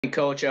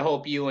Coach. I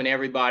hope you and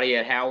everybody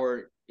at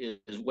Howard is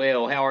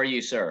well. How are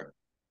you, sir?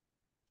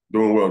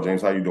 Doing well,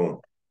 James. How you doing?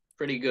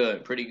 Pretty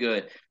good, pretty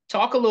good.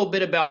 Talk a little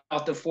bit about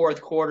the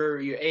fourth quarter.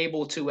 You're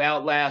able to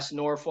outlast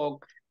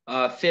Norfolk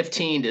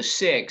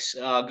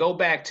 15-6. Go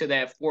back to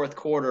that fourth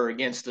quarter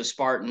against the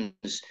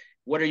Spartans.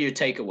 What are your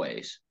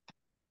takeaways?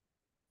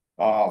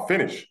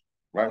 Finish,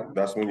 right?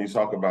 That's when you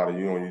talk about it.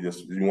 You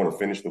want to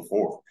finish the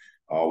fourth.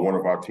 One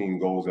of our team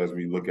goals, as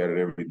we look at it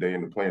every day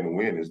in the plan to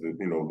win, is to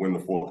win the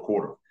fourth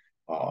quarter.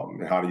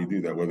 And how do you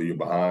do that? Whether you're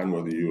behind,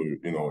 whether you're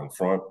in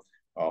front,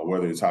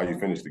 whether it's how you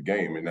finish the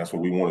game, and that's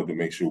what we wanted to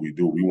make sure we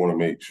do. We want to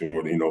make sure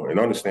that, and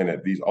understand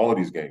that all of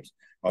these games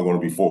are going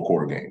to be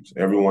four-quarter games.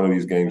 Every one of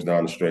these games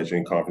down the stretch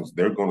in conference,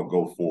 they're going to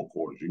go four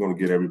quarters. You're going to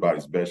get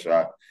everybody's best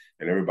shot,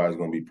 and everybody's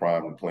going to be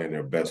primed and playing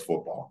their best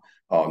football.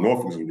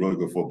 Norfolk is a really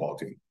good football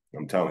team.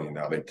 I'm telling you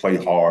now, they play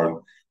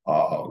hard.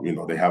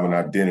 They have an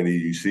identity.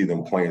 You see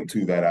them playing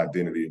to that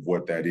identity of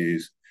what that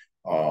is.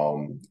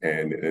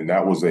 And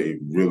that was that's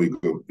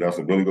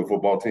a really good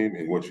football team.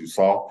 And what you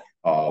saw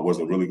was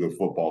a really good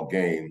football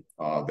game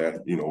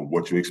that,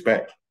 what you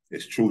expect.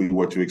 It's truly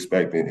what you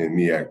expect in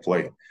Meac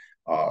play.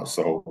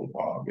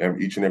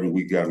 Each and every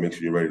week, you got to make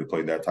sure you're ready to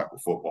play that type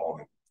of football.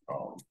 And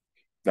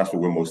that's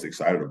what we're most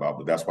excited about.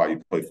 But that's why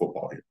you play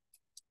football here.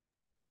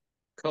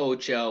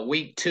 Coach,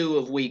 week two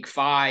of week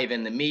five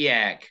in the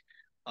Meac.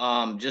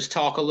 Just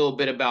talk a little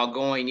bit about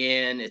going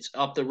in. It's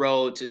up the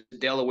road to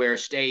Delaware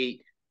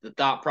State, the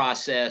thought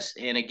process,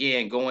 and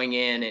again, going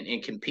in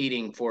and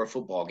competing for a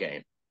football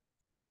game.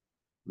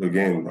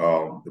 Again,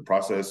 the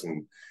process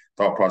and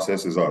thought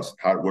process is us.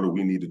 What do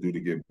we need to do to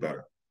get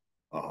better?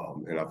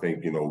 And I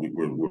think,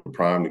 we're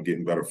primed to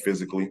getting better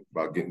physically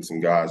by getting some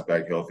guys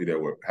back healthy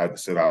that had to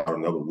sit out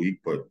another week,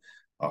 but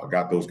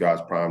got those guys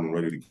primed and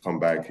ready to come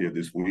back here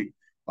this week.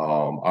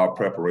 Our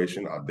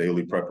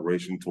daily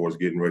preparation towards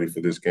getting ready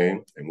for this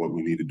game and what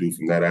we need to do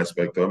from that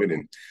aspect of it,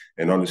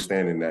 and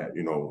understanding that,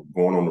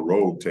 going on the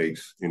road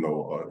takes,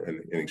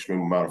 an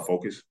extreme amount of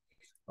focus,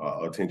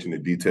 attention to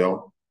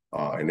detail,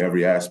 in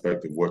every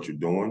aspect of what you're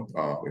doing.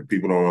 And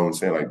people don't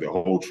understand, like, the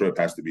whole trip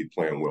has to be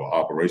playing well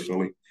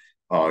operationally.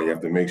 You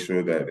have to make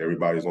sure that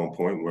everybody's on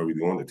point where we're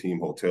doing the team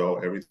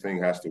hotel.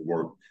 Everything has to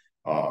work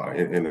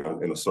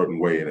in a certain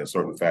way, in a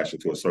certain fashion,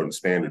 to a certain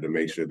standard, to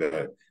make sure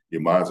that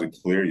your minds are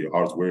clear, your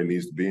heart's where it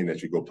needs to be, and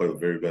that you go play the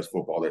very best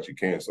football that you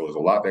can. So there's a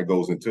lot that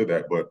goes into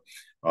that, but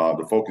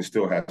the focus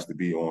still has to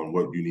be on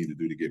what you need to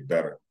do to get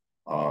better,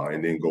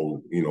 and then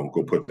go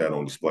put that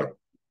on display.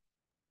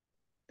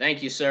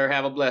 Thank you, sir.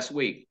 Have a blessed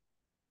week.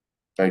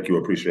 Thank you.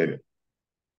 Appreciate it.